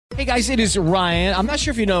Hey guys, it is Ryan. I'm not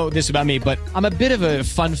sure if you know this about me, but I'm a bit of a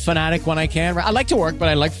fun fanatic when I can. I like to work, but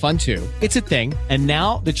I like fun too. It's a thing. And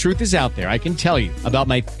now the truth is out there. I can tell you about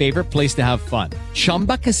my favorite place to have fun.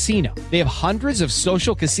 Chumba Casino. They have hundreds of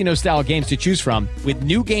social casino style games to choose from with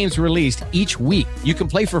new games released each week. You can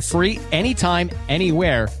play for free anytime,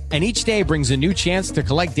 anywhere. And each day brings a new chance to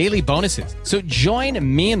collect daily bonuses. So join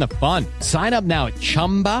me in the fun. Sign up now at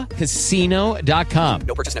ChumbaCasino.com.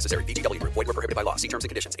 No purchase necessary. VGW Group. Void where prohibited by law. See terms and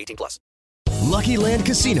conditions. 18+. Lucky Land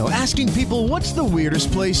Casino, asking people, what's the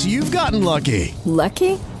weirdest place you've gotten lucky?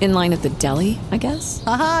 Lucky? In line at the deli, I guess?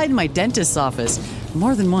 Aha, in my dentist's office.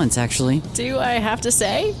 More than once, actually. Do I have to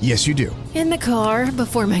say? Yes, you do. In the car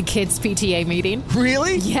before my kids' PTA meeting.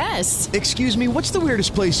 Really? Yes. Excuse me, what's the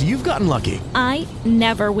weirdest place you've gotten lucky? I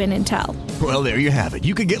never win and tell. Well, there you have it.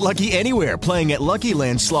 You can get lucky anywhere, playing at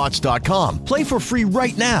LuckyLandSlots.com. Play for free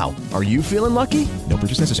right now. Are you feeling lucky? No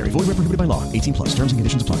purchase necessary. Void where prohibited by law. 18+. Terms and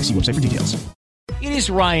conditions apply. See website for details. It is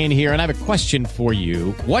Ryan here, and I have a question for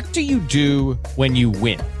you. What do you do when you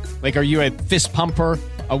win? Like, are you a fist pumper,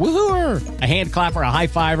 a woohooer, a hand clapper, a high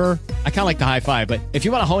fiver? I kind of like the high five, but if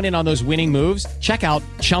you want to hone in on those winning moves, check out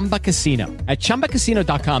Chumba Casino. At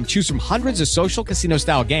ChumbaCasino.com, choose from hundreds of social casino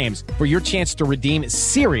style games for your chance to redeem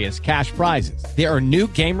serious cash prizes. There are new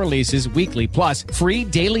game releases weekly, plus free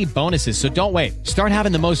daily bonuses. So don't wait. Start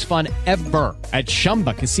having the most fun ever at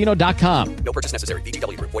ChumbaCasino.com. No purchase necessary.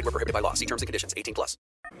 VGW Group. Void where prohibited by law. See terms and conditions. 18+.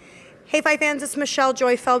 Hey, Five fans, it's Michelle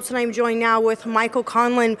Joy Phelps, and I'm joined now with Michael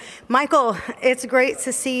Conlan. Michael, it's great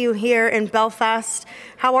to see you here in Belfast.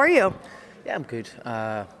 How are you? Yeah, I'm good.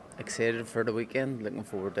 Excited for the weekend. Looking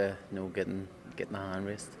forward to getting a hand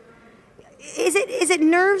raised. Is it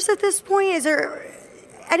nerves at this point? Is there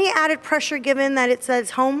any added pressure given that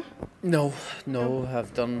it's home? No.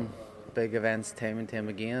 I've done big events time and time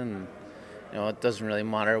again. And, it doesn't really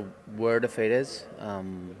matter where the fight is.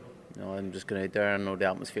 I'm just going out there, and I know the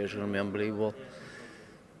atmosphere is going to be unbelievable.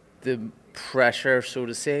 The pressure, so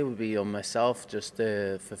to say, would be on myself just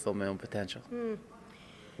to fulfill my own potential.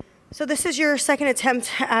 So this is your second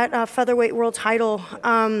attempt at a featherweight world title.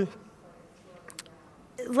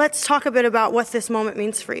 Let's talk a bit about what this moment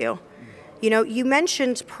means for you. You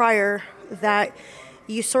mentioned prior that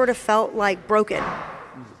you sort of felt like broken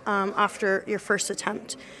after your first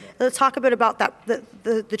attempt. Let's talk a bit about that,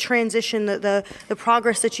 the transition, the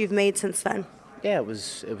progress that you've made since then. Yeah, it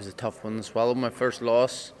was a tough one to swallow. My first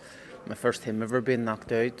loss, my first time ever being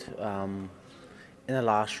knocked out in the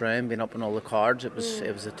last round, being up on all the cards. It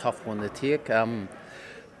was a tough one to take.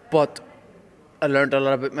 But I learned a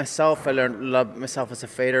lot about myself. I learned a lot about myself as a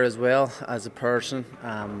fighter as well, as a person.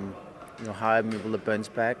 How I'm able to bounce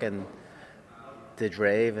back and the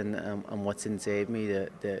drive and what's inside me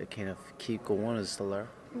to kind of keep going is still there.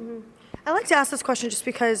 Mm-hmm. I like to ask this question just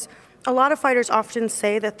because a lot of fighters often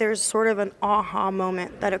say that there's sort of an aha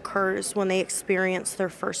moment that occurs when they experience their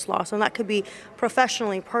first loss, and that could be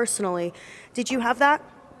professionally, personally. Did you have that?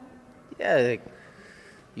 Yeah,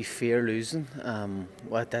 you fear losing.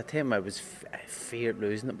 At that time I feared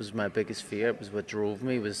losing. It was my biggest fear. It was what drove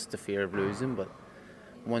me, was the fear of losing. But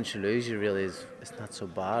once you lose, you realize it's not so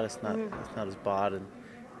bad. It's not as bad, and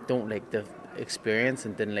don't like the experience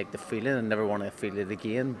and didn't like the feeling and never want to feel it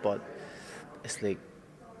again. But it's like,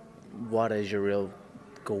 what is your real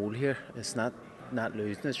goal here? It's not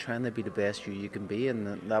losing, it's trying to be the best you can be.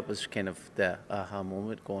 And that was kind of the aha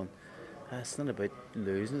moment, going, it's not about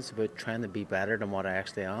losing, it's about trying to be better than what I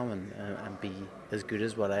actually am and be as good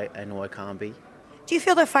as what I know I can be. Do you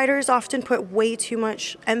feel that fighters often put way too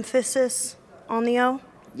much emphasis on the O?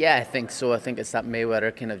 Yeah, I think so. I think it's that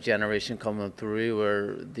Mayweather kind of generation coming through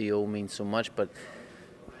where the O means so much, but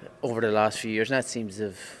over the last few years that seems to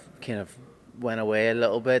have kind of went away a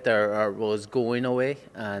little bit, or was going away,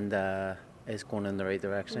 and is going in the right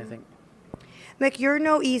direction, I think. Mick, you're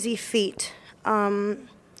no easy feat.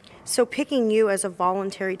 So picking you as a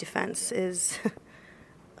voluntary defense is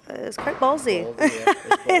quite ballsy.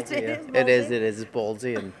 It is. It's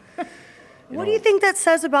ballsy. And what do you think that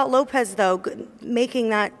says about Lopez, though, making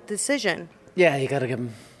that decision? Yeah, you got to give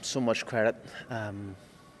him so much credit. I'm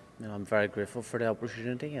very grateful for the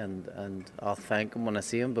opportunity, and I'll thank him when I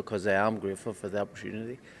see him, because I am grateful for the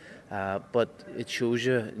opportunity. But it shows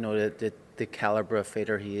you, the caliber of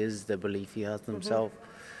fighter he is, the belief he has in himself,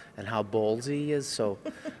 and how ballsy he is. So,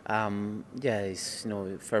 he's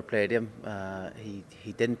fair play to him.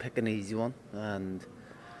 He didn't pick an easy one, and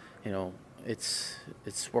it's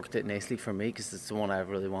worked out nicely for me because it's the one I've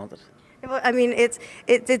really wanted. Well, I mean,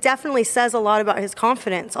 it definitely says a lot about his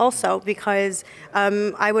confidence also, because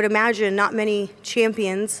I would imagine not many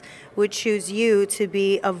champions would choose you to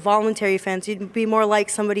be a voluntary fence. You'd be more like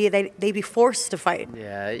somebody they'd be forced to fight.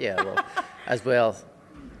 Yeah, well, as well,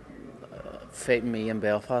 fighting me in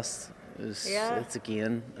Belfast it's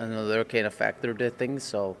again another kind of factor to things.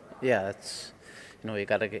 So yeah, it's, you know, you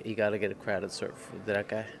gotta get a credit for that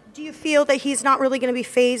guy. Do you feel that he's not really going to be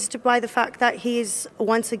fazed by the fact that he's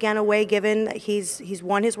once again away, given that he's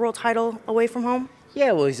won his world title away from home?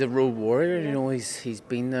 Yeah, well, he's a road warrior. You know, he's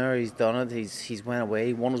been there, he's done it. He's went away.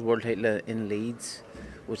 He won his world title in Leeds,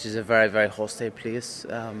 which is a very, very hostile place,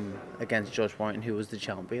 against Josh Warrington, who was the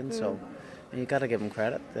champion. So you got to give him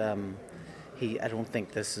credit. I don't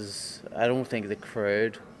think the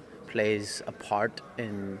crowd plays a part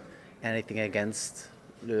in anything against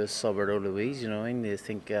Lewis, Subbard or Louise. You know, and they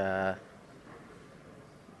think I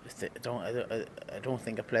don't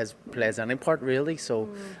think it plays any part really. So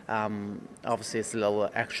obviously it's a little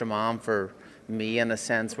extra man for me in a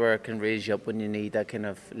sense, where it can raise you up when you need that kind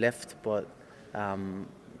of lift. But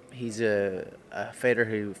he's a fighter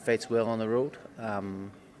who fights well on the road,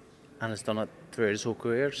 and has done it throughout his whole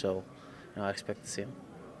career. So I expect to see him.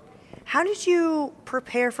 How did you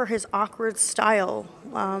prepare for his awkward style?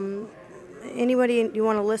 Anybody you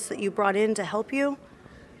want to list that you brought in to help you?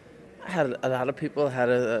 I had a lot of people, a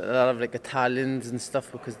lot of like Italians and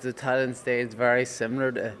stuff, because the Italian style is very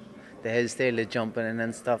similar to his style of jumping in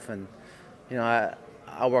and stuff. And you know,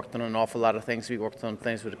 I worked on an awful lot of things. We worked on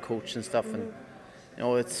things with the coach and stuff, and you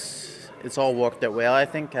know, it's all worked out well. I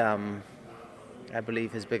think I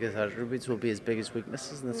believe his biggest attributes will be his biggest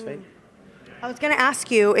weaknesses in this fight. I was going to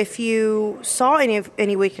ask you if you saw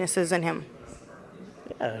any weaknesses in him.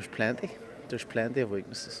 Yeah, there's plenty. There's plenty of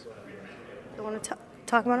weaknesses. You want to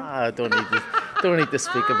talk about them? I don't need to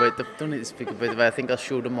speak about them. Don't need to speak about them. I think I'll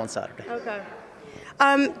show them on Saturday. Okay.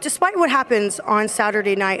 Despite what happens on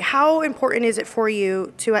Saturday night, how important is it for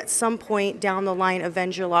you to, at some point down the line,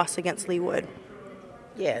 avenge your loss against Lee Wood?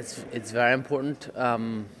 Yeah, it's very important.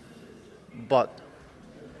 But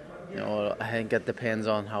you know, I think it depends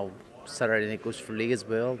on how Saturday night goes for Lee as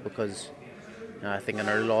well, because you know, I think an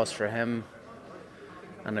early loss for him,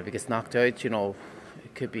 and if he gets knocked out, you know,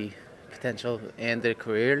 it could be potential end of the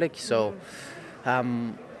career. Like so, I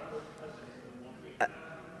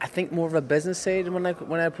think more of a business side when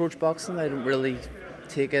I approach boxing. I don't really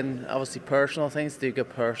take in obviously personal things. Do get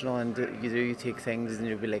personal, and you take things, and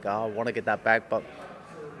you'll be like, oh, I want to get that back. But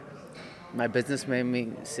my business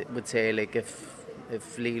would say, like,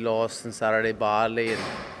 if Lee lost on Saturday badly, and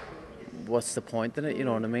what's the point in it? You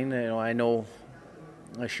know what I mean? You know, I know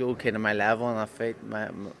I showed kind of my level in that fight,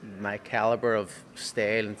 my caliber of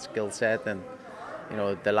style and skill set, and you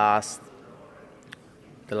know, the last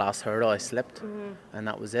hurdle I slipped, and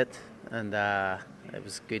that was it. And it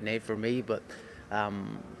was a good night for me, but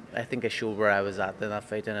I think I showed where I was at in that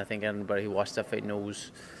fight, and I think anybody who watched that fight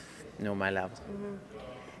knows my level.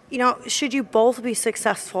 You know, should you both be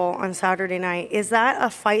successful on Saturday night, is that a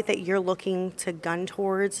fight that you're looking to gun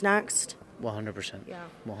towards next? 100%. Yeah.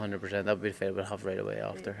 100%. That would be the fight we'd have right away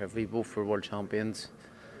after. If we both were world champions,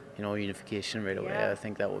 you know, unification right away. Yeah. I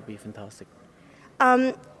think that would be fantastic.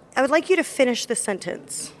 I would like you to finish the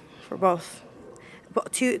sentence for both.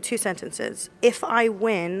 Two sentences. If I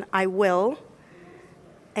win, I will.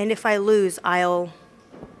 And if I lose, I'll...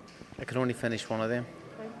 I can only finish one of them.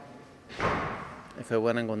 Okay. If I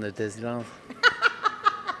win, I'm going to Disneyland.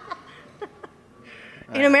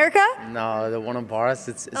 In America? No, the one in Paris.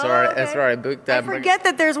 It's already booked. I forget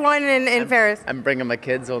that there's one in Paris. I'm bringing my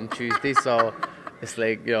kids on Tuesday, so it's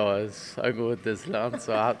like, you know, I go with Disneyland,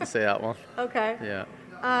 so I have to say that one. Okay.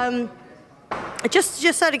 Yeah.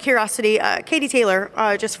 Just out of curiosity, Katie Taylor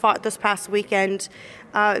just fought this past weekend.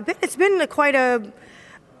 It's been quite a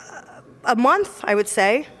month, I would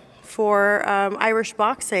say, for Irish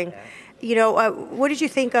boxing. Yeah. You know, what did you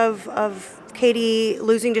think of Katie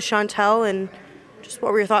losing to Chantel, and just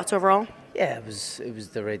what were your thoughts overall? Yeah, it was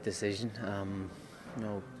the right decision. You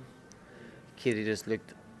know, Katie just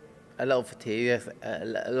looked a little fatigued, a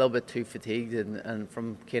little bit too fatigued, and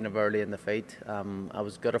from kind of early in the fight, I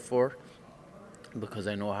was gutted for her, because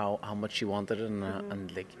I know how much she wanted it,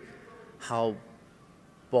 and like how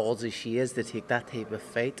ballsy she is to take that type of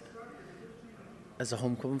fight as a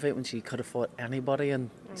homecoming fight, when she could have fought anybody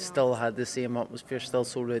and still had the same atmosphere, still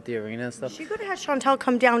sold out the arena and stuff. She could have had Chantel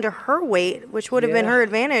come down to her weight, which would have been her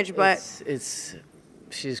advantage, but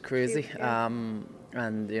she's crazy.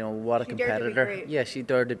 And you know, what a competitor. Yeah, she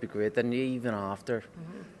dared to be great. And even after,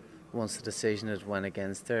 once the decision had went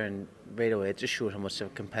against her, and right away it just showed how much of a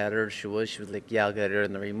competitor she was. She was like, yeah, I'll get her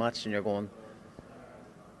in the rematch, and you're going,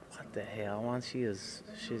 what the hell, man? She's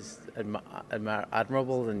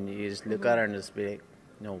admirable, and you just look at her and just be like,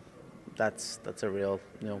 that's a real,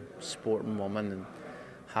 sporting woman, and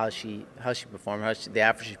how she performed, the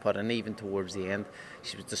effort she put in, even towards the end.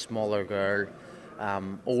 She was the smaller girl,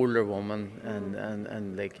 older woman,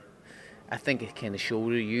 and like, I think it kind of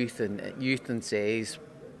showed her youth and size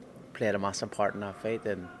played a massive part in that fight.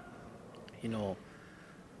 And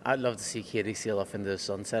I'd love to see Katie sail off into the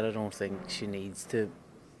sunset. I don't think she needs to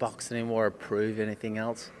box anymore or prove anything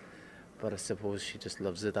else, but I suppose she just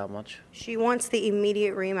loves it that much. She wants the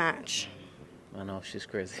immediate rematch. I know, she's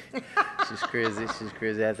crazy. She's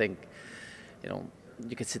crazy. I think,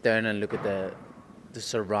 you could sit down and look at the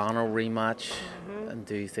Serrano rematch and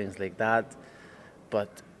do things like that,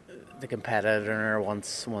 but the competitor in her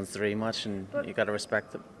wants the rematch, and you got to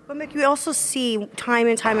respect it. But Mick, we also see time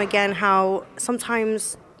and time again how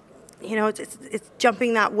sometimes, it's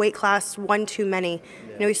jumping that weight class one too many.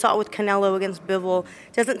 Yeah. We saw it with Canelo against Bivol.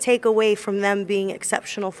 It doesn't take away from them being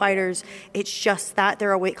exceptional fighters. It's just that there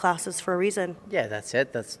are weight classes for a reason. Yeah, that's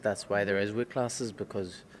it. That's why there is weight classes,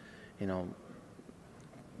 because,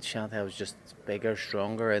 Chantal was just bigger,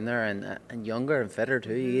 stronger in there, and younger and fitter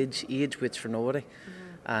too. Age waits for nobody,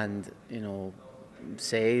 and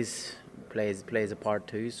size plays a part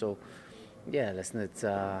too. So yeah, listen, it's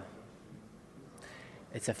a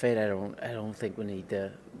fight I don't think we need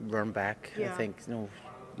to run back. Yeah. I think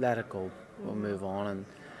let it go. We'll move on,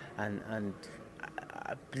 and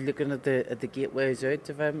looking at the gateways out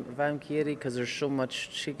if I'm Katie, because there's so much.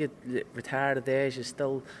 She could retire today. She's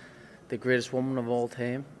still the greatest woman of all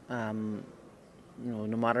time.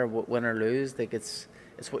 No matter what, win or lose, like it's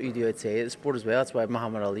what you do outside the sport as well. That's why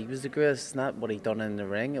Muhammad Ali was the greatest. It's not what he done in the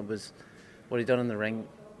ring. It was what he done in the ring,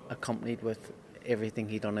 accompanied with everything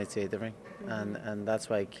he done outside the ring, and that's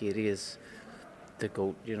why Katie is the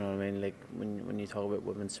GOAT. You know what I mean? Like when you talk about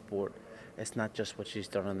women's sport, it's not just what she's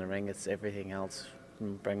done in the ring; it's everything else.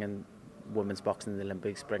 Bringing women's boxing to the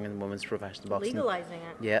Olympics, bringing women's professional boxing, legalizing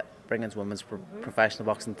it. Yeah, bringing women's professional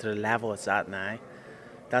boxing to the level it's at now.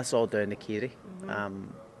 That's all down to Katie.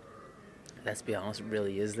 Let's be honest, it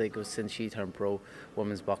really is. Like, since she turned pro,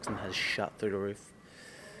 women's boxing has shot through the roof.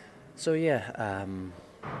 So yeah,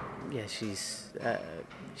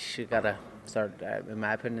 she gotta start, in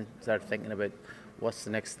my opinion, start thinking about what's the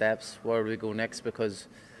next steps, where do we go next, because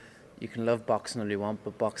you can love boxing all you want,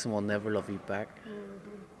 but boxing will never love you back.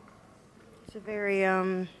 It's a very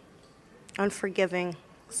unforgiving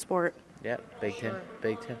sport. Yeah, big time.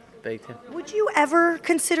 Would you ever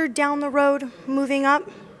consider down the road moving up?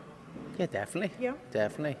 Yeah, definitely. Yeah.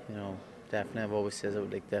 Definitely. Definitely. I've always said I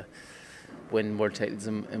would like to win world titles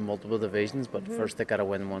in multiple divisions, but first I gotta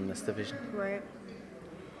win one in this division. Right.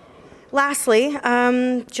 Lastly,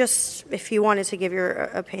 just if you wanted to give your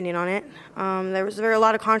opinion on it, there was a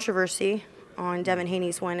lot of controversy on Devin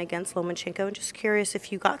Haney's win against Lomachenko. Just curious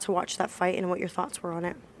if you got to watch that fight and what your thoughts were on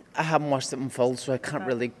it. I haven't watched it in full, so I can't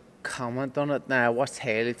really comment on it. Now, I watched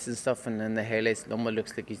highlights and stuff, and in the highlights, Loma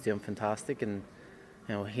looks like he's doing fantastic, and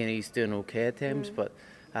Haney's doing okay at times. But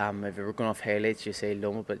if you were going off highlights, you say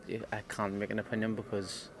Loma, but I can't make an opinion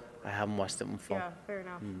because I haven't watched it in full. Yeah, fair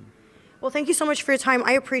enough. Well, thank you so much for your time.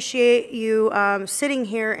 I appreciate you sitting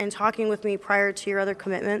here and talking with me prior to your other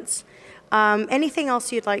commitments. Anything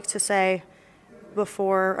else you'd like to say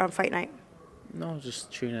before fight night? No,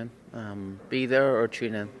 just tune in. Be there or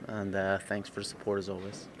tune in. And thanks for the support as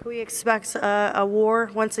always. Can we expect a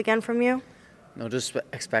war once again from you? No, just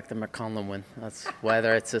expect a Conlan win. That's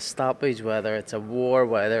whether it's a stoppage, whether it's a war,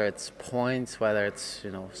 whether it's points, whether it's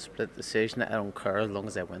split decision. I don't care as long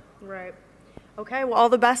as I win. Right. Okay. Well, all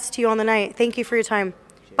the best to you on the night. Thank you for your time.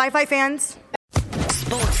 Cheers. Bye, fight fans.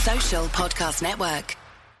 Sports Social Podcast Network.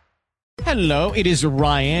 Hello, it is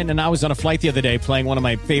Ryan, and I was on a flight the other day playing one of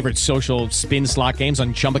my favorite social spin slot games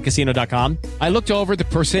on ChumbaCasino.com. I looked over at the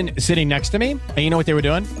person sitting next to me, and you know what they were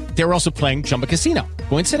doing? They were also playing Chumba Casino.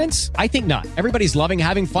 Coincidence? I think not. Everybody's loving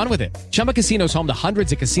having fun with it. Chumba Casino is home to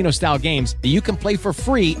hundreds of casino-style games that you can play for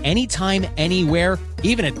free anytime, anywhere,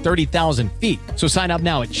 even at 30,000 feet. So sign up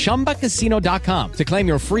now at ChumbaCasino.com to claim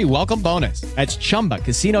your free welcome bonus. That's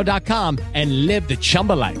ChumbaCasino.com and live the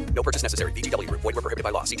Chumba life. No purchase necessary. VGW. Void where prohibited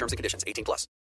by law. See terms and conditions. 18+.